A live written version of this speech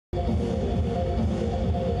Running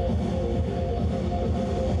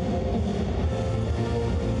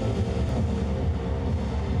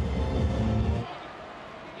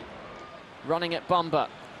at Bumba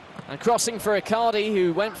and crossing for Icardi,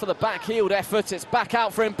 who went for the back-heeled effort. It's back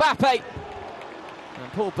out for Mbappe,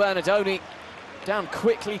 and Paul Bernardoni down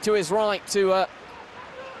quickly to his right to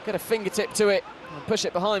get a fingertip to it and push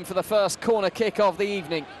it behind for the first corner kick of the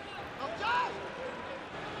evening.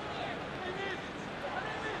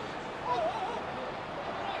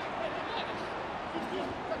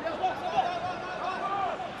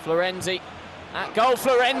 Florenzi at goal,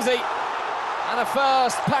 Florenzi, and a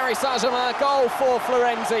first Paris Saint-Germain goal for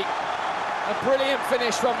Florenzi. A brilliant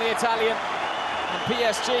finish from the Italian, and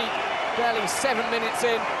PSG barely 7 minutes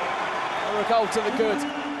in, a goal to the good.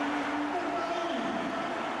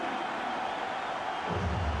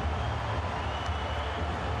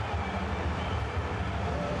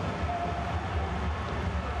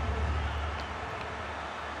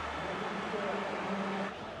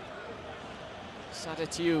 Sada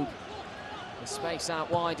Tube. The space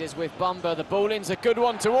out wide is with Bumba. The ball in's a good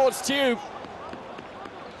one towards Tube.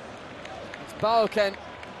 It's Baoken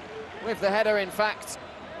with the header, in fact,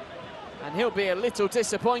 and he'll be a little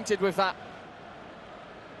disappointed with that.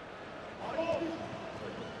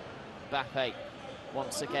 Mbappe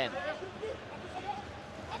once again.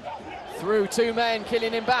 Through two men,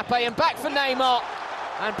 Kylian Mbappe, and back for Neymar.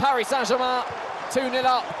 And Paris Saint-Germain 2-0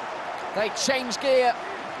 up. They change gear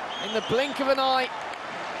in the blink of an eye.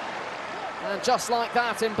 And just like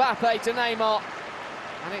that, Mbappe to Neymar,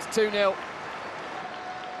 and it's 2-0.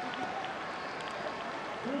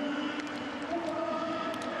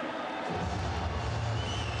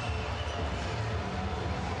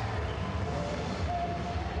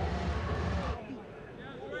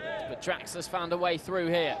 But Draxler's found a way through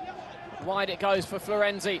here. Wide it goes for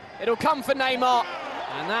Florenzi. It'll come for Neymar,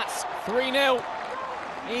 and that's 3-0.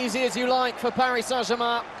 Easy as you like for Paris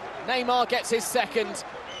Saint-Germain. Neymar gets his second.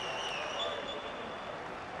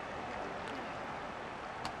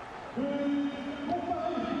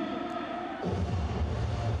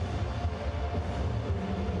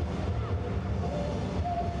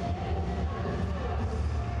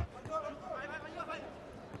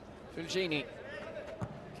 Fulgini,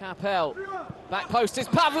 Capel, back post is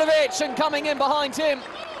Pavlovic, and coming in behind him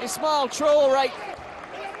Ismail Traore.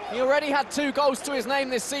 He already had 2 goals to his name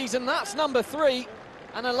this season. That's number 3,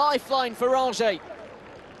 and a lifeline for Angers.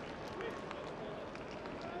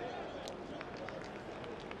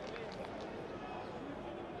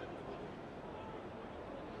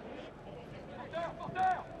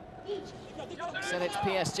 So it's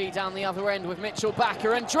PSG down the other end with Mitchell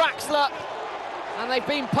Bakker and Draxler, and they've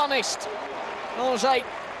been punished. Angers,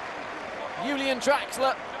 Julian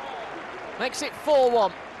Draxler makes it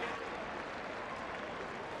 4-1.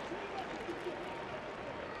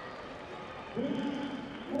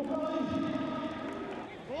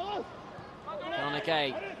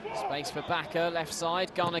 Garnegay, space for Bakker, left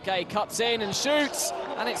side. Garnegay cuts in and shoots,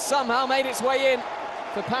 and it's somehow made its way in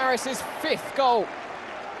for Paris's 5th goal.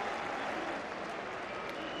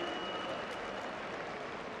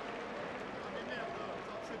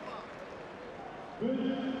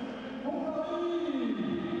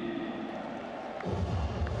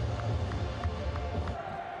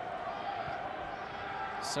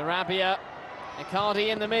 Sarabia, Icardi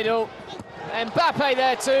in the middle, Mbappe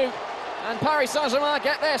there too, and Paris Saint-Germain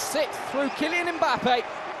get their 6th through Kylian Mbappe.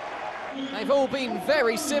 They've all been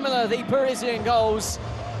very similar, the Parisian goals.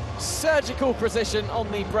 Surgical precision on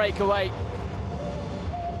the breakaway.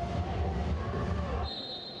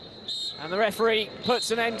 And the referee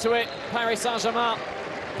puts an end to it. Paris Saint-Germain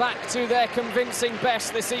back to their convincing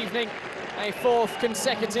best this evening. A 4th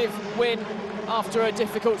consecutive win after a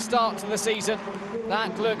difficult start to the season.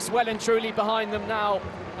 That looks well and truly behind them now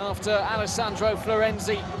after Alessandro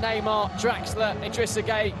Florenzi, Neymar, Draxler, Idrissa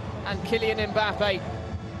Gueye and Kylian Mbappe.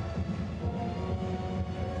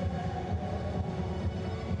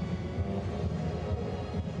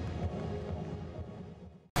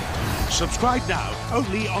 Subscribe now,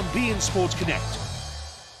 only on beIN Sports Connect.